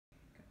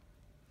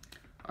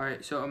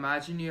Alright, so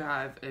imagine you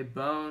have a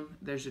bone,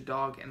 there's a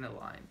dog, and a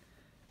lion.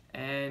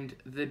 And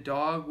the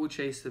dog will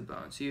chase the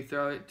bone. So you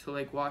throw it to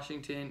Lake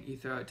Washington, you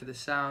throw it to the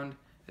Sound,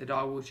 the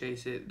dog will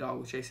chase it, the dog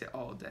will chase it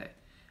all day.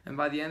 And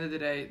by the end of the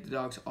day, the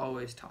dog's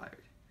always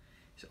tired.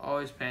 He's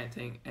always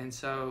panting. And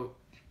so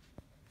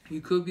you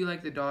could be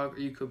like the dog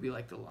or you could be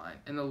like the lion.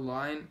 And the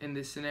lion in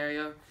this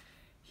scenario,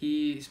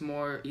 he's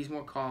more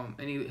calm,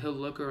 and he'll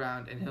look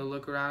around, and he'll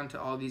look around to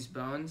all these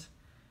bones,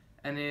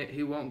 and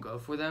he won't go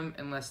for them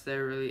unless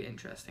they're really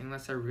interesting,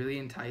 unless they're really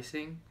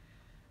enticing.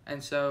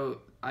 And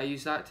so I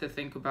use that to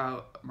think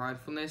about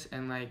mindfulness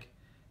and like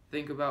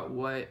think about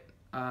what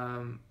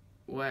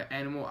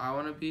animal I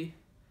want to be.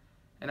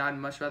 And I'd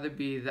much rather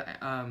be the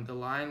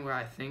lion, where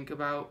I think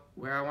about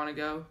where I want to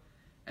go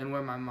and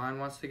where my mind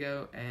wants to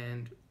go,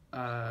 and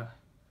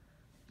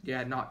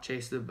yeah, not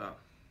chase the bow.